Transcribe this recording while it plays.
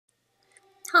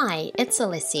Hi, it's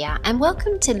Alicia and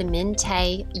welcome to the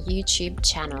Mintay YouTube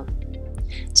channel.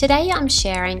 Today I'm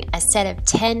sharing a set of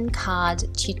 10 card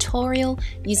tutorial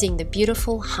using the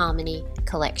beautiful Harmony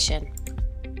collection.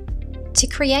 To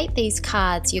create these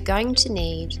cards you're going to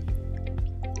need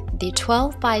the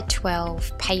 12 by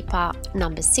 12 paper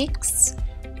number 6,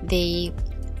 the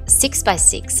 6 by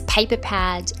 6 paper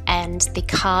pad and the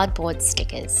cardboard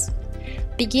stickers.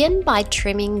 Begin by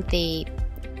trimming the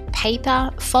paper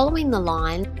following the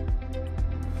line.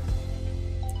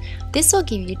 This will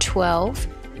give you 12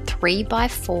 3 by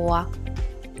 4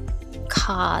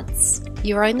 cards.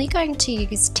 You're only going to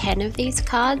use 10 of these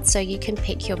cards, so you can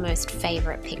pick your most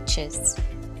favorite pictures.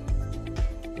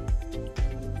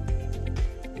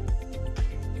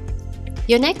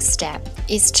 Your next step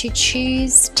is to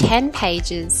choose 10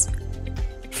 pages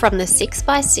from the 6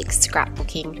 by 6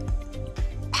 scrapbooking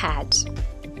pad.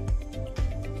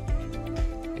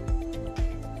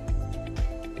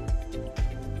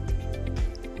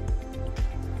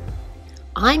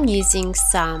 I'm using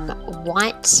some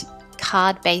white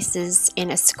card bases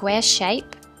in a square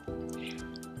shape,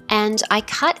 and I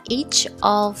cut each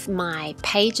of my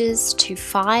pages to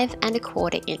 5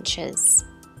 1/4 inches.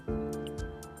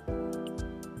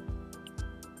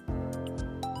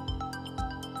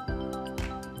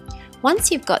 Once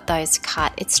you've got those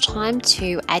cut, it's time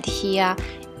to adhere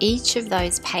each of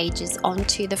those pages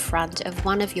onto the front of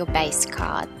one of your base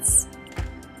cards.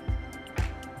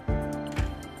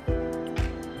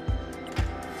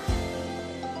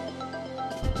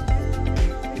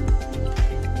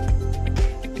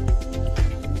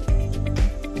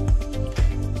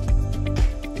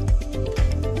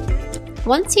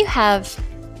 Once you have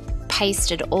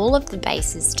pasted all of the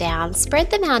bases down, spread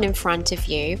them out in front of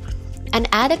you and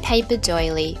add a paper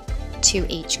doily to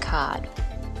each card.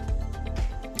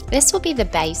 This will be the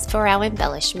base for our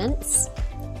embellishments.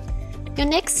 Your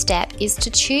next step is to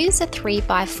choose a 3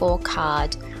 by 4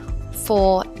 card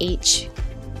for each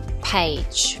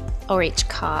page or each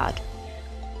card.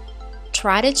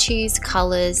 Try to choose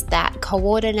colors that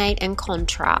coordinate and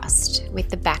contrast with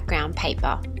the background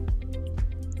paper.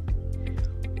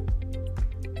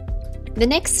 The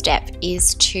next step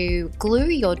is to glue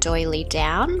your doily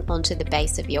down onto the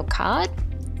base of your card,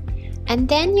 and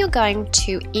then you're going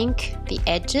to ink the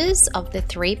edges of the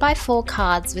 3 by 4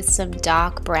 cards with some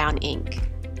dark brown ink,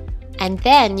 and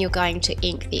then you're going to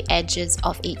ink the edges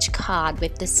of each card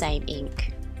with the same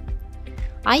ink.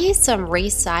 I use some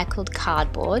recycled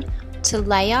cardboard to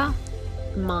layer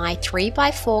my 3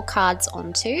 by 4 cards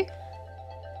onto.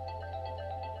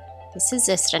 This is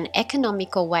just an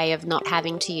economical way of not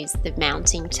having to use the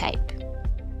mounting tape.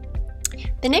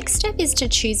 The next step is to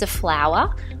choose a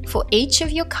flower for each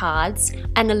of your cards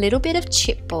and a little bit of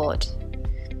chipboard.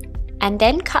 And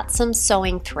then cut some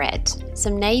sewing thread,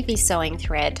 some navy sewing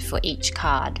thread for each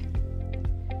card.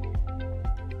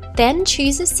 Then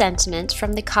choose a sentiment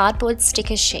from the cardboard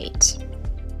sticker sheet.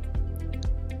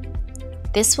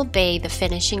 This will be the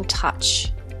finishing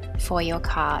touch for your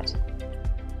card.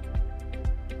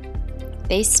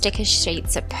 These sticker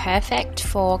sheets are perfect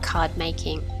for card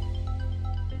making.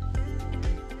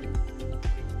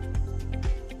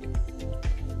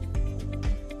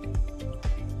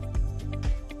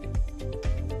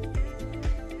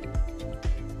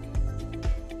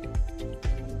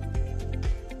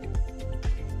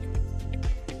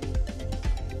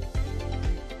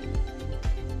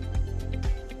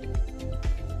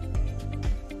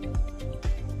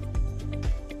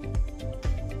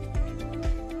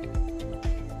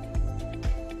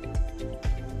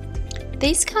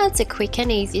 These cards are quick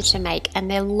and easy to make, and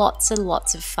they're lots and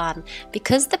lots of fun.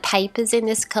 Because the papers in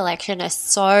this collection are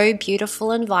so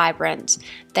beautiful and vibrant,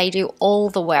 they do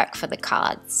all the work for the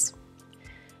cards.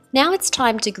 Now it's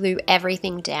time to glue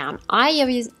everything down. I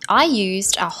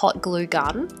used a hot glue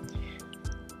gun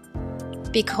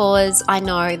because I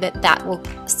know that will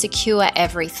secure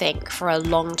everything for a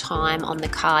long time on the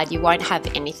card. You won't have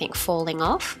anything falling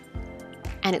off,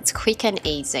 and it's quick and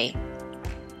easy.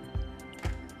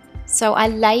 So I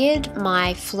layered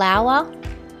my flower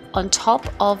on top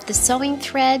of the sewing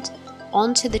thread,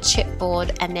 onto the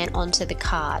chipboard, and then onto the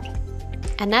card.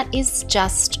 And that is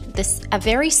just a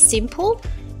very simple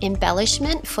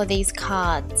embellishment for these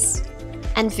cards,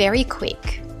 and very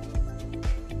quick.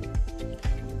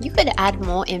 You could add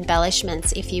more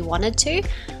embellishments if you wanted to,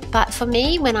 but for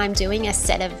me, when I'm doing a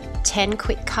set of 10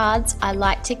 quick cards, I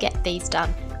like to get these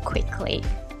done quickly.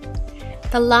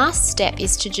 The last step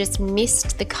is to just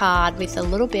mist the card with a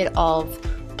little bit of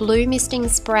blue misting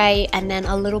spray and then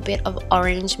a little bit of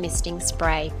orange misting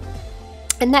spray.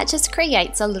 And that just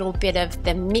creates a little bit of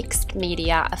the mixed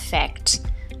media effect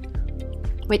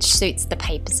which suits the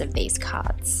papers of these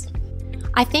cards.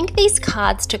 I think these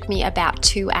cards took me about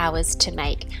 2 hours to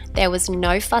make. There was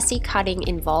no fussy cutting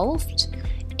involved.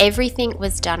 Everything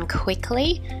was done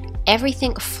quickly.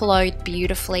 Everything flowed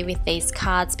beautifully with these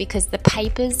cards because the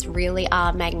papers really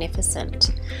are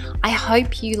magnificent. I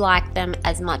hope you like them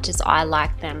as much as I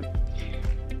like them.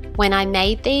 When I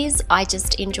made these, I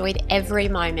just enjoyed every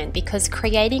moment because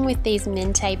creating with these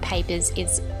Mintay papers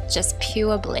is just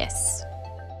pure bliss.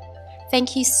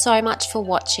 Thank you so much for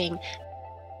watching.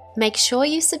 Make sure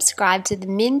you subscribe to the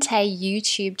Mintay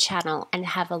YouTube channel and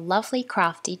have a lovely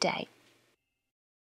crafty day.